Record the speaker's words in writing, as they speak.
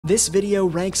This video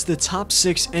ranks the top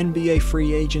 6 NBA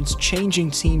free agents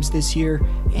changing teams this year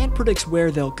and predicts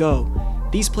where they'll go.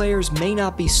 These players may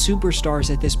not be superstars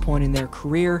at this point in their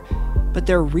career, but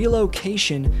their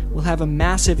relocation will have a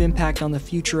massive impact on the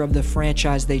future of the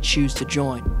franchise they choose to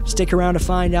join. Stick around to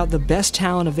find out the best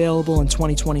talent available in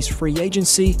 2020's free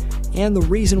agency and the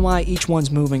reason why each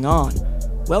one's moving on.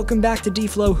 Welcome back to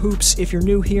D-Flow Hoops. If you're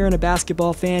new here and a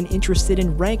basketball fan interested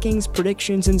in rankings,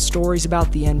 predictions, and stories about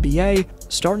the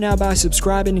NBA, start now by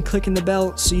subscribing and clicking the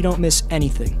bell so you don't miss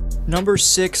anything. Number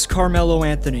 6, Carmelo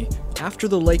Anthony. After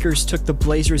the Lakers took the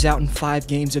Blazers out in 5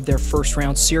 games of their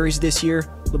first-round series this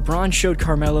year, LeBron showed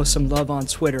Carmelo some love on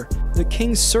Twitter. The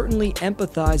King certainly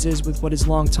empathizes with what his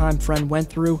longtime friend went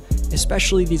through,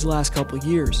 especially these last couple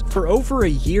years. For over a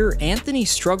year, Anthony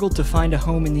struggled to find a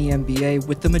home in the NBA,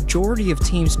 with the majority of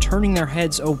teams turning their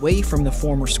heads away from the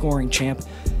former scoring champ.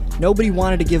 Nobody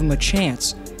wanted to give him a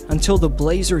chance, until the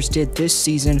Blazers did this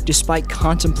season. Despite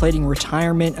contemplating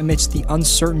retirement amidst the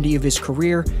uncertainty of his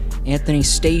career, Anthony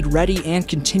stayed ready and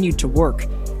continued to work.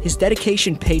 His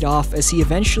dedication paid off as he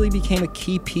eventually became a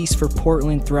key piece for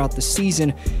Portland throughout the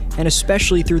season, and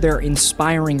especially through their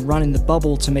inspiring run in the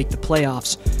bubble to make the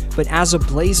playoffs. But as a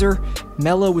Blazer,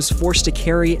 Melo was forced to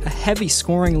carry a heavy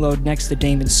scoring load next to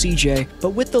Dame and CJ. But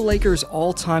with the Lakers'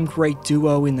 all-time great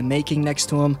duo in the making next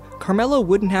to him, Carmelo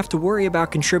wouldn't have to worry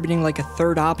about contributing like a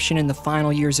third option in the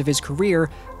final years of his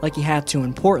career like he had to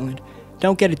in Portland.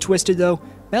 Don't get it twisted though,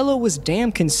 Melo was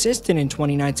damn consistent in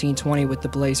 2019-20 with the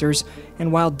Blazers,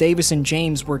 and while Davis and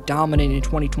James were dominant in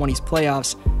 2020's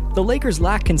playoffs, the Lakers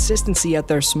lacked consistency at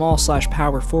their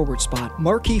small/power forward spot.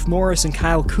 Markieff Morris and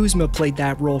Kyle Kuzma played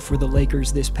that role for the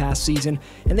Lakers this past season,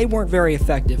 and they weren't very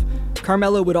effective.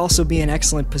 Carmelo would also be an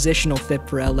excellent positional fit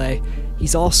for LA.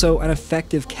 He's also an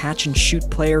effective catch-and-shoot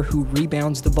player who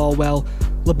rebounds the ball well.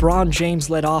 LeBron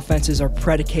James-led offenses are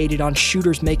predicated on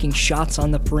shooters making shots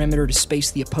on the perimeter to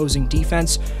space the opposing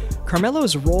defense.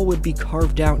 Carmelo's role would be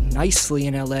carved out nicely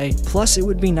in LA, plus it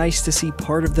would be nice to see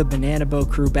part of the Banana Boat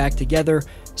crew back together,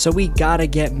 so we gotta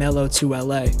get Melo to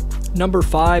LA. Number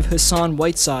 5, Hassan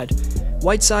Whiteside.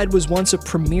 Whiteside was once a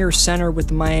premier center with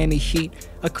the Miami Heat,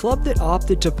 a club that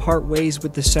opted to part ways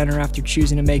with the center after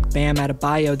choosing to make Bam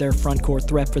Adebayo their frontcourt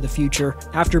threat for the future.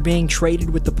 After being traded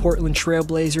with the Portland Trail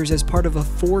Blazers as part of a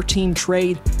 4-team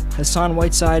trade, Hassan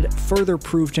Whiteside further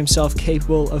proved himself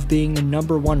capable of being the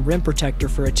 #1 rim protector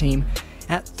for a team.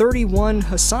 At 31,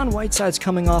 Hassan Whiteside's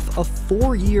coming off a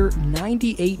 4-year,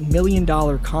 $98 million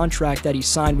contract that he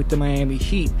signed with the Miami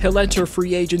Heat. He'll enter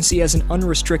free agency as an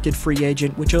unrestricted free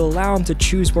agent, which will allow him to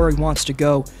choose where he wants to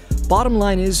go. Bottom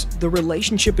line is, the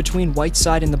relationship between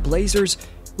Whiteside and the Blazers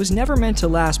was never meant to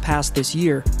last past this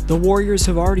year. The Warriors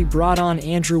have already brought on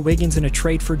Andrew Wiggins in a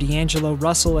trade for D'Angelo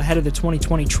Russell ahead of the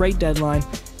 2020 trade deadline,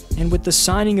 and with the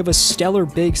signing of a stellar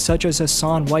big such as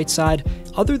Hassan Whiteside,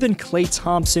 other than Klay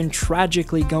Thompson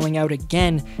tragically going out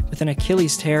again with an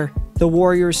Achilles tear, the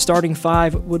Warriors' starting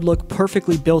 5 would look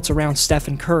perfectly built around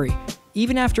Stephen Curry.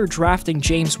 Even after drafting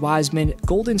James Wiseman,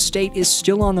 Golden State is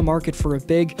still on the market for a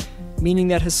big, meaning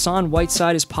that Hassan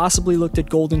Whiteside has possibly looked at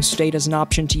Golden State as an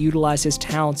option to utilize his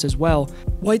talents as well.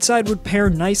 Whiteside would pair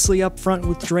nicely up front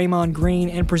with Draymond Green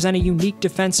and present a unique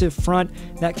defensive front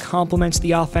that complements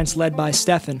the offense led by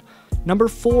Stephen. Number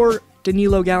 4,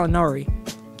 Danilo Gallinari.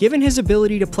 Given his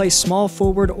ability to play small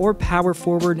forward or power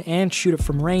forward and shoot it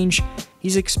from range,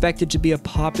 he's expected to be a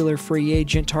popular free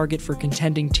agent target for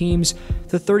contending teams.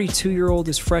 The 32-year-old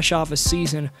is fresh off a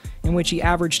season in which he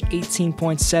averaged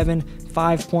 18.7,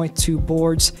 5.2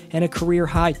 boards, and a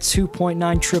career-high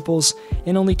 2.9 triples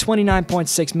in only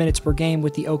 29.6 minutes per game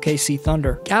with the OKC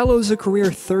Thunder. Gallo's a career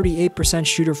 38%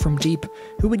 shooter from deep,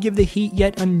 who would give the Heat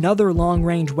yet another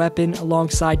long-range weapon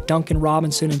alongside Duncan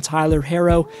Robinson and Tyler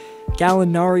Herro.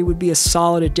 Gallinari would be a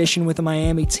solid addition with a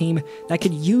Miami team that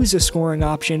could use a scoring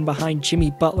option behind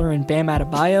Jimmy Butler and Bam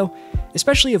Adebayo,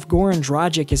 especially if Goran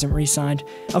Dragic isn't re-signed.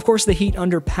 Of course, the Heat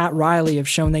under Pat Riley have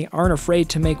shown they aren't afraid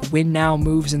to make win-now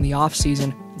moves in the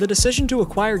offseason. The decision to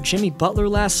acquire Jimmy Butler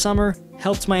last summer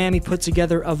helped Miami put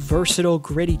together a versatile,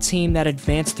 gritty team that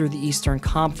advanced through the Eastern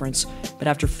Conference, but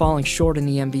after falling short in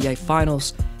the NBA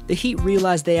Finals, the Heat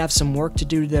realized they have some work to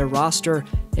do to their roster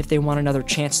if they want another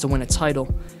chance to win a title.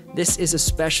 This is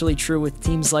especially true with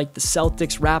teams like the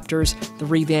Celtics, Raptors, the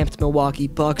revamped Milwaukee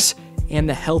Bucks, and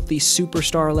the healthy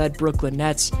superstar-led Brooklyn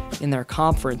Nets in their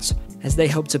conference. as they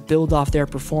hope to build off their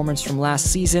performance from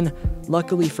last season.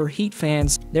 Luckily for Heat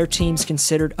fans, their team's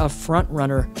considered a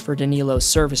frontrunner for Danilo's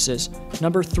services.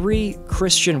 Number 3,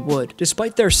 Christian Wood.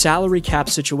 Despite their salary cap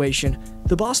situation,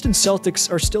 the Boston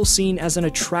Celtics are still seen as an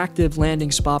attractive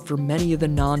landing spot for many of the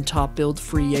non-top billed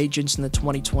free agents in the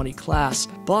 2020 class.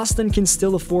 Boston can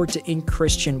still afford to ink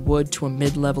Christian Wood to a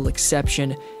mid-level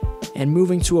exception, and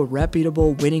moving to a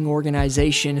reputable winning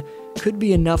organization could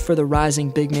be enough for the rising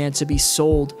big man to be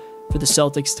sold for the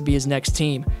Celtics to be his next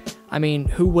team. I mean,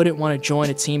 who wouldn't want to join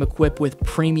a team equipped with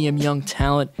premium young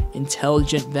talent,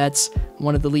 intelligent vets,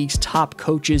 one of the league's top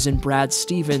coaches in Brad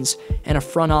Stevens, and a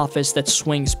front office that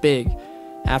swings big?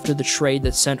 After the trade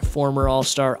that sent former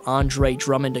All-Star Andre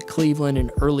Drummond to Cleveland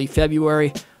in early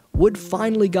February, Wood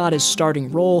finally got his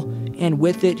starting role, and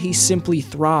with it, he simply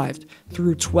thrived.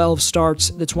 Through 12 starts,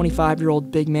 the 25-year-old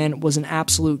big man was an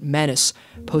absolute menace,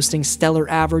 posting stellar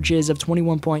averages of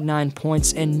 21.9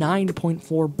 points and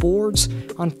 9.4 boards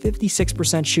on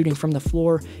 56% shooting from the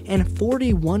floor and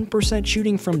 41%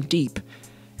 shooting from deep.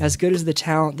 As good as the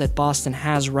talent that Boston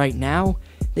has right now,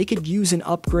 they could use an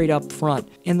upgrade up front,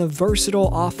 and the versatile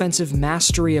offensive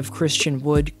mastery of Christian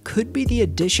Wood could be the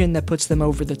addition that puts them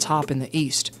over the top in the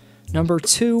East. Number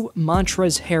 2,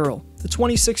 Montrezl Harrell. The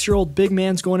 26-year-old big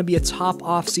man's going to be a top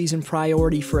offseason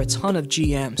priority for a ton of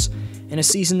GMs, in a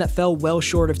season that fell well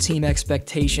short of team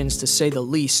expectations to say the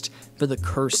least for the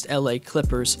cursed LA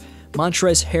Clippers.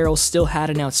 Montrezl Harrell still had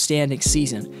an outstanding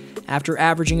season. After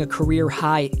averaging a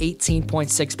career-high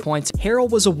 18.6 points, Harrell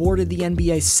was awarded the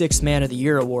NBA's 6th Man of the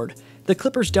Year award. The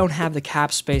Clippers don't have the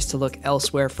cap space to look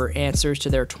elsewhere for answers to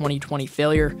their 2020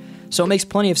 failure, so it makes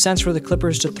plenty of sense for the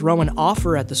Clippers to throw an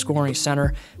offer at the scoring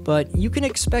center, but you can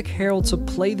expect Harrell to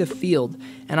play the field,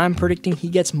 and I'm predicting he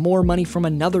gets more money from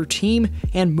another team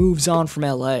and moves on from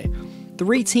LA.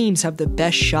 3 teams have the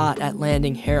best shot at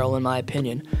landing Harrell, in my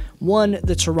opinion. 1,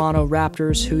 the Toronto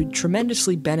Raptors, who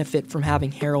tremendously benefit from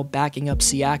having Harrell backing up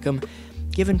Siakam,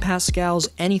 given Pascal's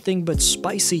anything but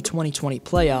spicy 2020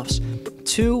 playoffs.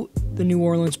 2, the New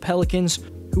Orleans Pelicans,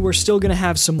 who are still going to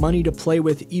have some money to play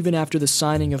with even after the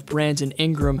signing of Brandon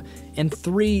Ingram. And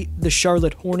 3, the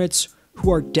Charlotte Hornets,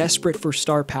 who are desperate for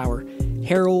star power.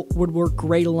 Harrell would work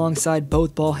great alongside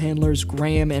both ball handlers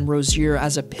Graham and Rozier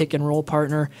as a pick-and-roll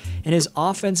partner, and his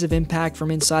offensive impact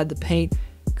from inside the paint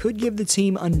could give the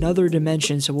team another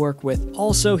dimension to work with.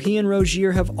 Also, he and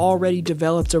Rozier have already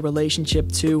developed a relationship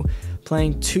too,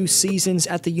 playing 2 seasons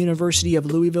at the University of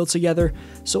Louisville together,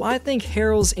 so I think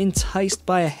Harrell's enticed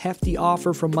by a hefty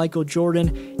offer from Michael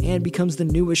Jordan and becomes the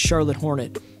newest Charlotte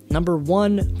Hornet. Number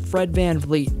 1, Fred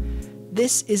VanVleet.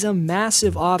 This is a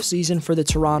massive offseason for the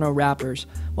Toronto Raptors.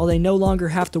 While they no longer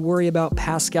have to worry about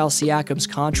Pascal Siakam's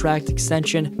contract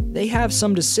extension, they have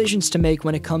some decisions to make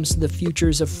when it comes to the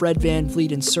futures of Fred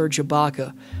VanVleet and Serge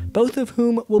Ibaka, both of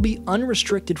whom will be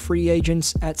unrestricted free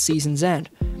agents at season's end.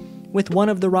 With one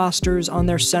of the rosters on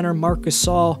their center Marc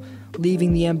Gasol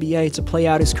leaving the NBA to play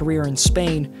out his career in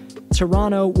Spain,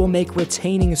 Toronto will make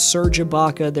retaining Serge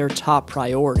Ibaka their top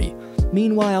priority.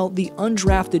 Meanwhile, the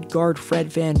undrafted guard Fred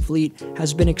VanVleet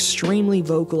has been extremely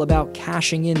vocal about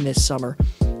cashing in this summer.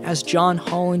 As John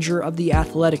Hollinger of The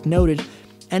Athletic noted,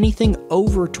 anything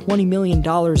over $20 million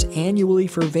annually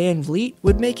for VanVleet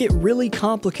would make it really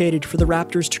complicated for the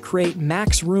Raptors to create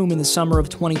max room in the summer of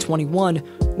 2021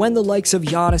 when the likes of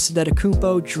Giannis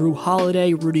Antetokounmpo, Drew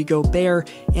Holiday, Rudy Gobert,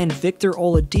 and Victor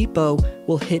Oladipo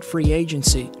will hit free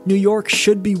agency. New York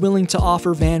should be willing to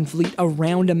offer VanVleet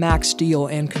around a max deal,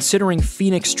 and considering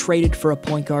Phoenix traded for a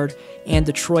point guard and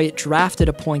Detroit drafted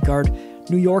a point guard,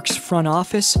 New York's front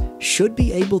office should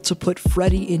be able to put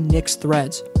Freddie in Knicks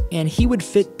threads, and he would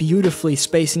fit beautifully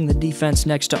spacing the defense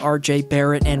next to RJ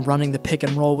Barrett and running the pick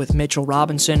and roll with Mitchell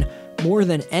Robinson. More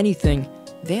than anything,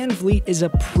 VanVleet is a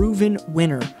proven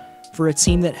winner. For a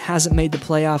team that hasn't made the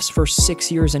playoffs for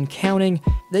 6 years and counting,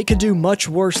 they could do much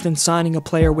worse than signing a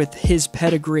player with his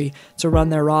pedigree to run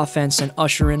their offense and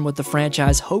usher in what the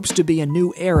franchise hopes to be a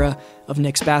new era of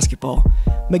Knicks basketball.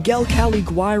 Miguel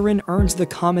Caliguiran earns the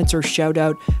commenter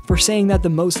shoutout for saying that the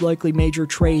most likely major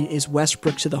trade is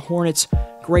Westbrook to the Hornets.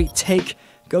 Great take.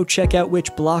 Go check out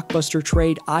which blockbuster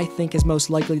trade I think is most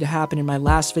likely to happen in my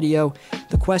last video.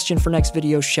 The question for next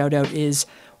video's shoutout is,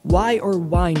 why or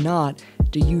why not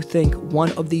do you think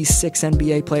one of these 6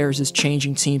 NBA players is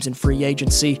changing teams in free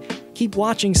agency? Keep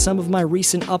watching some of my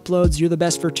recent uploads. You're the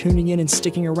best for tuning in and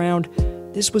sticking around.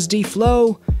 This was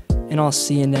D-Flow, and I'll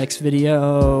see you next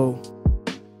video.